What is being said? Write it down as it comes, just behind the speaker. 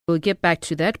We'll get back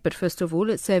to that, but first of all,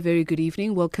 let's say a very good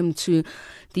evening. Welcome to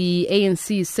the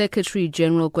ANC Secretary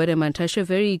General, Mantashe.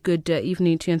 Very good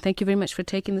evening to you, and thank you very much for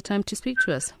taking the time to speak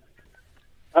to us.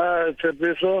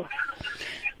 Mr.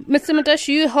 Mantashe,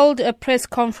 you held a press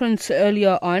conference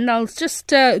earlier on. I'll just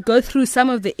go through some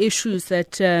of the issues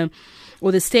that,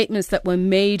 or the statements that were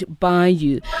made by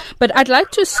you. But I'd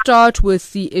like to start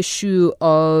with the issue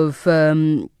of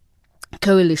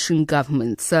coalition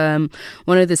governments. One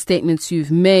of the statements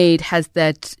you've made has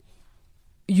that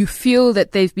you feel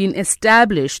that they've been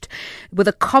established with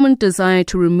a common desire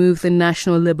to remove the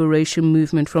national liberation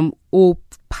movement from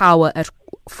power at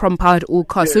all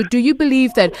costs. Yes. So do you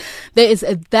believe that there is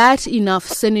that enough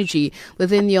synergy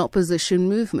within the opposition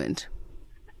movement?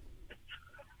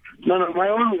 No, my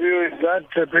own view is that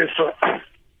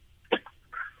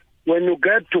when you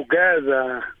get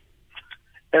together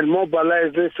and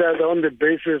mobilize each other on the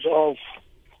basis of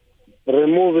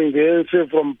removing the ANC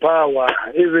from power,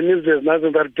 even if there's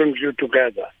nothing that brings you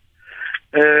together,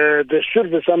 there should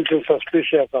be something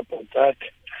suspicious about that,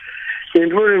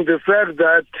 including the fact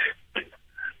that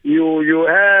you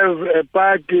have a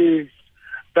party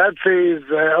that says,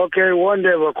 okay, we won't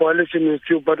have a coalition with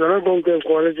you, but we're not going to have a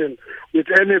coalition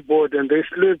with anybody, and they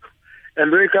sleep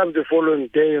and wake up the following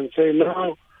day and say,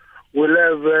 no,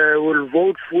 we'll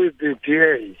vote with the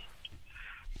DA.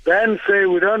 Then say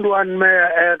we don't want Mayor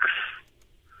X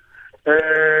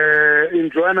in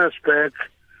Johannesburg,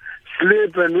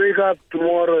 sleep and wake up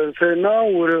tomorrow and say, no,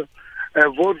 we'll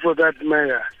vote for that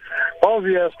mayor.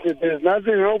 Obviously, there's no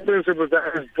principle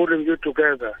that is putting you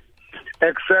together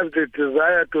except the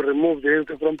desire to remove the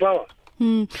ANC from power.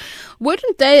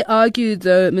 Wouldn't they argue,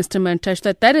 though, Mr.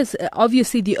 Mantashe, that is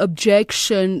obviously the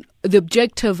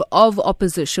objective of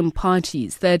opposition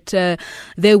parties, that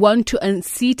they want to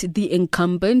unseat the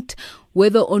incumbent,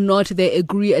 whether or not they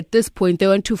agree at this point, they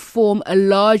want to form a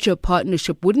larger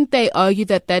partnership. Wouldn't they argue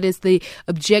that that is the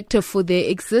objective for their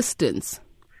existence?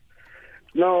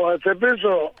 No, it's a bit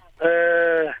so.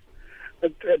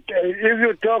 If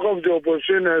you talk of the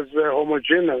opposition as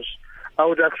homogeneous, I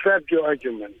would accept your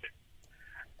argument.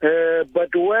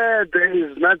 But where there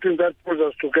is nothing that pulls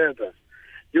us together,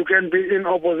 you can be in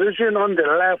opposition on the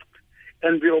left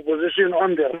and be opposition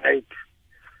on the right.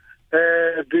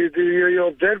 Your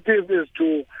objective is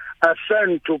to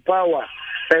ascend to power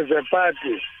as a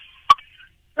party.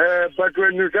 But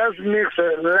when you just mix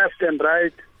left and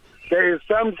right, there is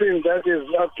something that is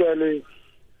actually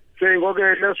saying,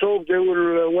 okay, let's hope they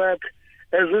will work.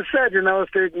 As we said in our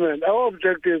statement, our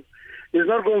objective is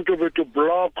not going to be to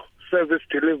block service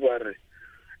delivery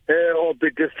or be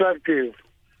destructive,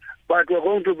 but we're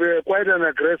going to be quite an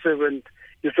aggressive and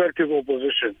effective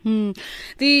opposition.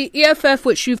 The EFF,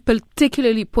 which you've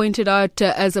particularly pointed out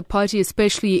as a party,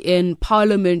 especially in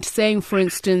Parliament, saying, for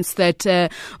instance, that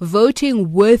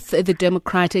voting with the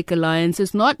Democratic Alliance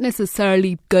is not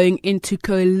necessarily going into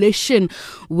coalition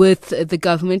with the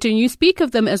government. And you speak of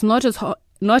them as not as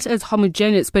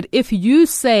homogeneous, but if you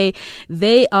say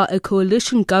they are a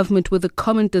coalition government with a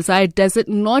common desire, does it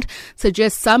not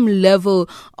suggest some level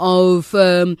of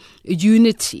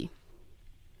unity?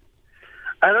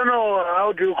 I don't know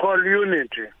how do you call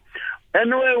unity.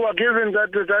 Anyway, we're giving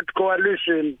that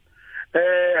coalition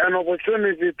an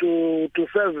opportunity to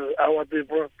serve our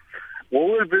people. We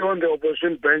will be on the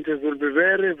opposition benches. We'll be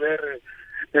very, very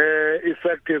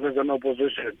effective as an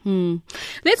opposition.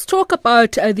 Let's talk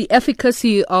about the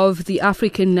efficacy of the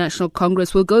African National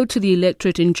Congress. We'll go to the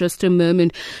electorate in just a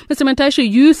moment. Mr. Mantashe,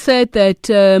 you said that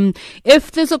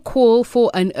if there's a call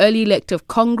for an early elective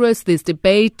Congress, there's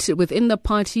debate within the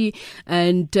party,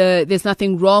 and there's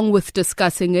nothing wrong with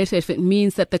discussing it. If it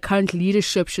means that the current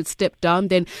leadership should step down,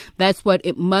 then that's what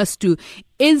it must do.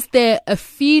 Is there a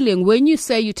feeling, when you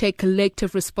say you take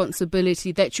collective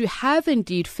responsibility, that you have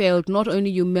indeed failed not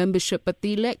only your membership but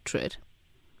the electorate?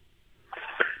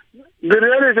 The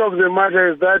reality of the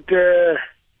matter is that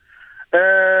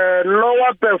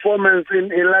lower performance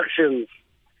in elections,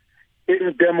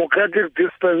 in democratic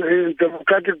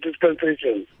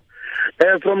dispensations,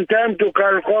 from time to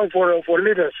call for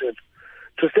leadership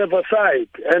to step aside,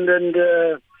 and then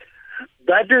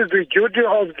that is the duty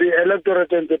of the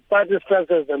electorate and the party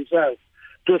structures themselves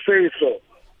to say so.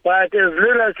 But as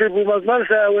leadership, we must not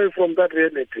shy away from that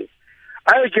reality.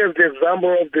 I gave the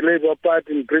example of the Labour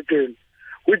Party in Britain,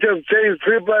 which have changed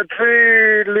three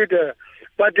party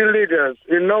leaders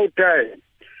in no time,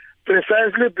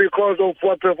 precisely because of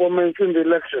poor performance in the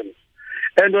elections.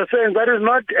 And we're saying that is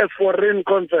not a foreign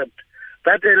concept,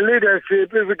 that a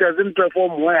leadership, if it doesn't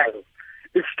perform well,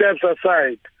 it steps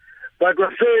aside. But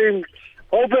we're saying,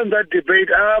 open that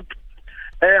debate up,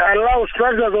 allow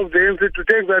structures of the ANC to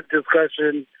take that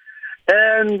discussion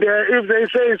And if they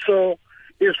say so,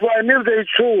 it's fine. If they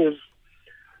choose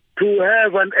to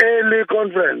have an early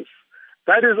conference,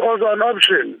 that is also an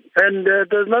option. And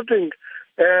there's nothing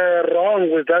wrong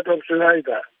with that option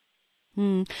either.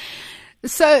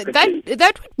 So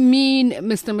that would mean,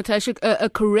 Mr. Mantashe, a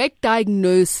correct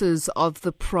diagnosis of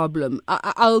the problem.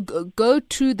 I'll go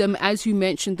to them as you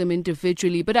mentioned them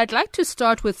individually, but I'd like to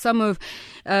start with some of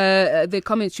the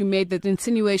comments you made, that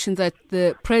insinuations that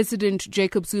the President,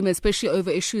 Jacob Zuma, especially over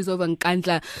issues over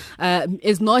Nkandla,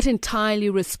 is not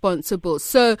entirely responsible.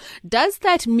 So does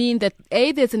that mean that,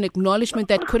 A, there's an acknowledgement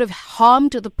that could have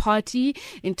harmed the party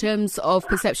in terms of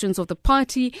perceptions of the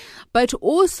party, but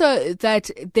also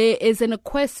that there is an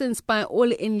acquiescence by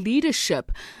all in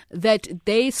leadership that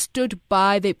they stood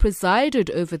by, they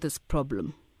presided over this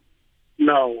problem?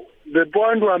 No. The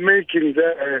point we're making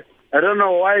there, I don't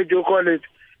know why you call it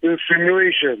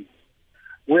insinuation.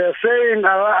 We're saying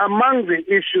among the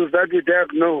issues that we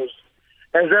diagnosed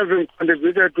as having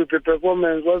contributed to the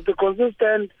performance was the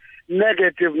consistent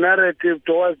negative narrative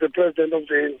towards the president of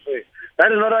the ANC.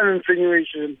 That is not an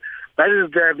insinuation. That is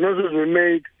the diagnosis we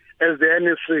made as the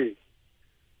NSC.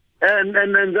 And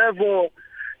therefore,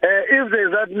 if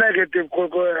there's that negative,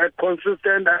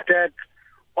 consistent attack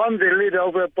on the leader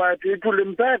of a party, it will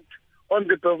impact on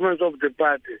the performance of the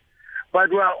party. But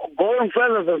we are going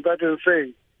further than that and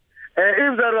saying,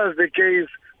 if that was the case,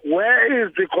 where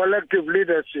is the collective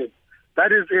leadership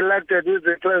that is elected with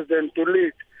the president to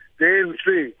lead the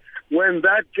ANC when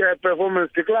that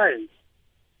performance declines?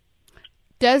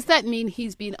 Does that mean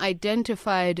he's been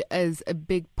identified as a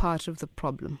big part of the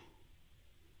problem?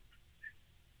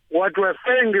 What we're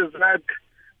saying is that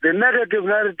the negative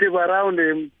narrative around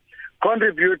him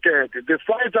contributed. The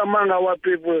fight among our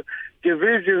people,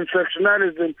 division,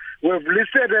 sectionalism, we've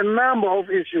listed a number of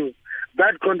issues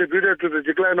that contributed to the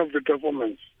decline of the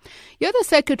performance. You're the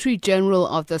Secretary General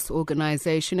of this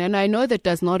organization, and I know that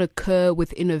does not occur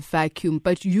within a vacuum,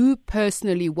 but you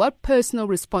personally, what personal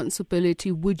responsibility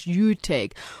would you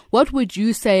take? What would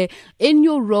you say in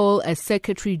your role as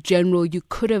Secretary General you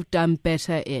could have done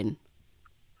better in?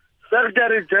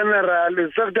 Secretary General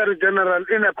is Secretary General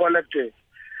in a collective.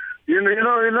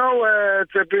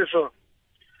 Tsepiso,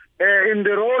 in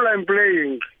the role I'm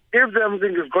playing, if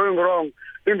something is going wrong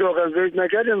in the organization, I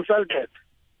get insulted.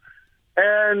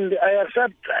 And I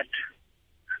accept that.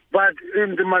 But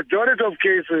in the majority of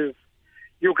cases,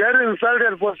 you get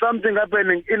insulted for something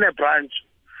happening in a branch.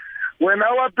 When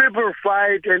our people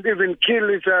fight and even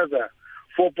kill each other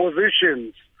for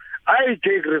positions, I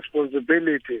take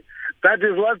responsibility. That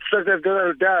is what Secretary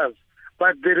General does.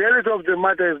 But the reality of the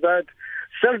matter is that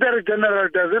Secretary General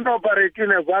doesn't operate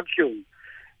in a vacuum.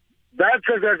 That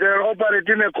Secretary General operates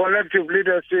in a collective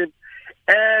leadership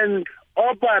and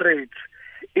operates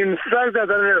in structures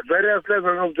at various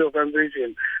levels of the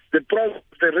organization, the process,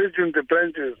 the region, the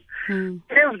branches.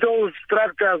 If those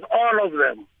structures, all of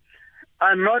them,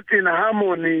 are not in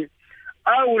harmony,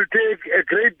 I will take a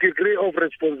great degree of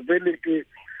responsibility,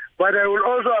 but I will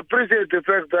also appreciate the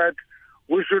fact that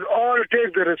we should all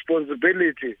take the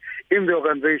responsibility in the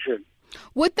organization.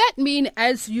 Would that mean,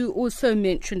 as you also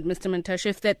mentioned, Mr.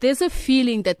 Mantashe, that there's a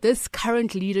feeling that this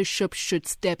current leadership should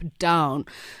step down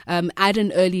at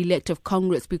an early elective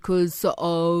Congress because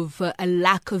of a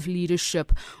lack of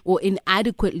leadership or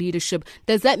inadequate leadership?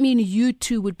 Does that mean you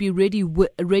too would be ready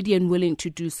and willing to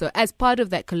do so as part of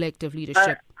that collective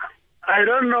leadership? I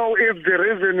don't know if the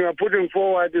reason you are putting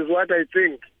forward is what I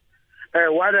think.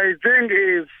 What I think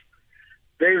is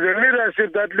there is a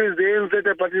leadership that leads the ANC at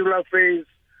a particular phase,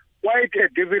 quite a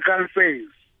difficult phase.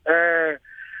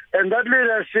 And that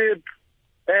leadership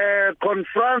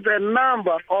confronts a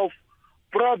number of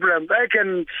problems. I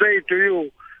can say to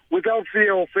you, without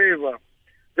fear or favor,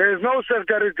 there is no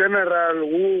Secretary General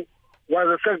who was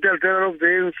a Secretary General of the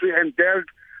ANC and dealt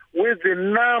with the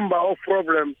number of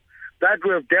problems that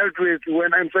we have dealt with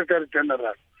when I'm Secretary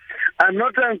General. I'm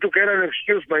not trying to get an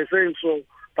excuse by saying so,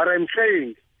 but I'm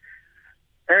saying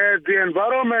the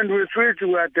environment with which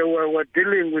we're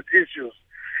dealing with issues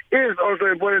is also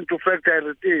important to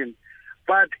factor it in.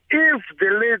 But if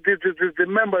the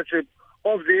membership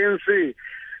of the ANC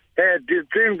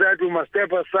think that we must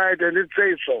step aside and it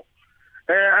says so,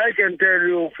 I can tell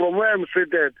you from where I'm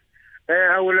seated,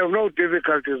 I will have no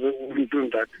difficulties in doing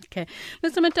that. Okay.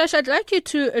 Mr. Mantashe, I'd like you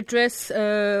to address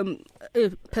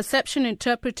perception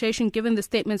interpretation given the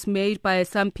statements made by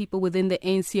some people within the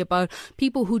ANC about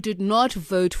people who did not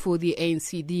vote for the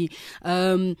ANC, the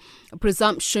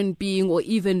presumption being or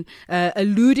even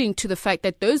alluding to the fact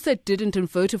that those that didn't and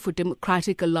voted for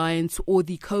Democratic Alliance or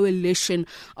the coalition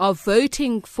are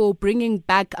voting for bringing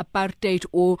back apartheid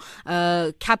or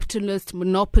capitalist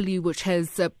monopoly, which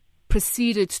has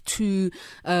proceeded to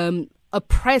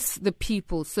oppress the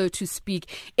people, so to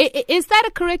speak. Is that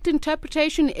a correct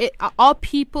interpretation?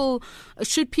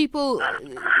 Should people,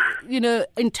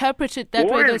 interpret it that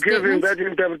way? Who is giving that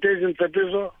interpretation,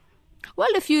 Tatiso? Well,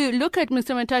 if you look at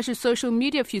Mr. Mantashe's social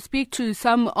media, if you speak to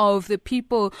some of the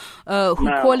people who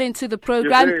call into the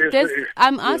program,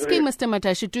 I'm asking Mr.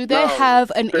 Mantashe, do they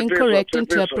have an incorrect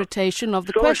interpretation of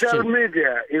the question? Social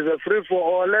media is a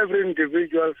free-for-all. Every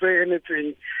individual say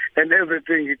anything and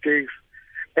everything he takes.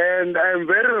 And I'm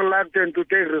very reluctant to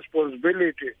take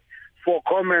responsibility for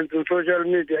comments on social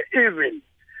media, even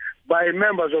by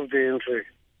members of the ANC.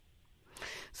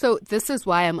 So this is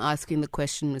why I'm asking the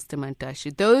question, Mr.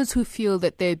 Mantashe. Those who feel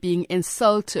that they're being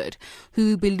insulted,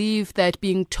 who believe that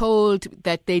being told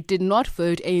that they did not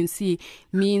vote ANC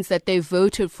means that they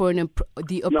voted for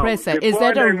the oppressor. Is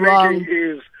that a wrong?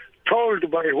 Is told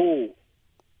by who?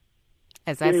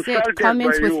 As I said,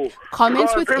 comments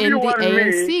within the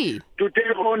ANC. To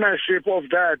take ownership of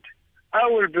that, I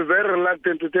will be very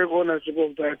reluctant to take ownership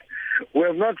of that. We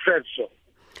have not said so.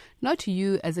 Not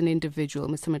you as an individual,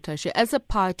 Mr. Mantashe, as a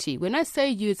party. When I say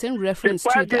you, it's in reference to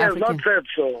the African. The party has not said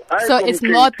so. So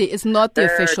it's not the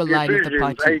official line of the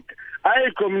party.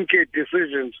 I communicate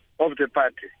decisions of the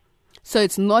party. So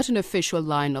it's not an official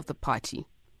line of the party.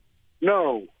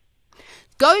 No.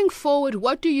 Going forward,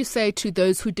 what do you say to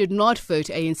those who did not vote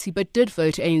ANC but did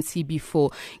vote ANC before?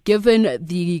 Given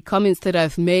the comments that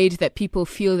I've made that people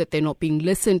feel that they're not being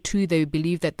listened to, they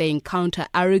believe that they encounter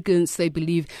arrogance, they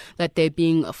believe that they're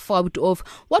being fobbed off,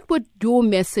 what would your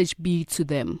message be to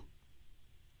them?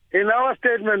 In our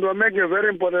statement, we're making a very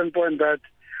important point that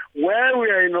where we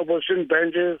are in opposition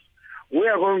benches, we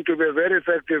are going to be a very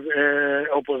effective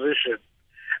opposition.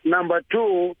 Number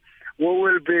two, we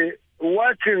will be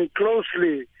watching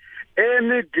closely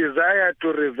any desire to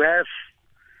reverse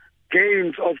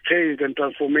gains of change and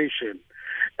transformation.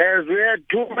 As we had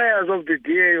two mayors of the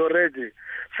DA already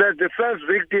said the first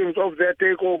victims of their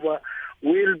takeover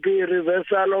will be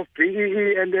reversal of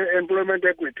PEE and employment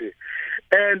equity.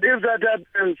 And if that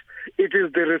happens, it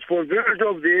is the responsibility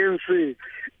of the ANC,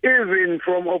 even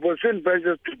from opposition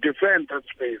benches, to defend that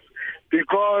space,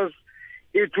 because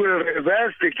it will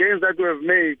reverse the gains that we have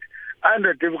made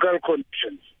under difficult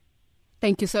conditions.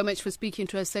 Thank you so much for speaking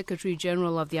to us, Secretary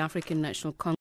General of the African National Congress.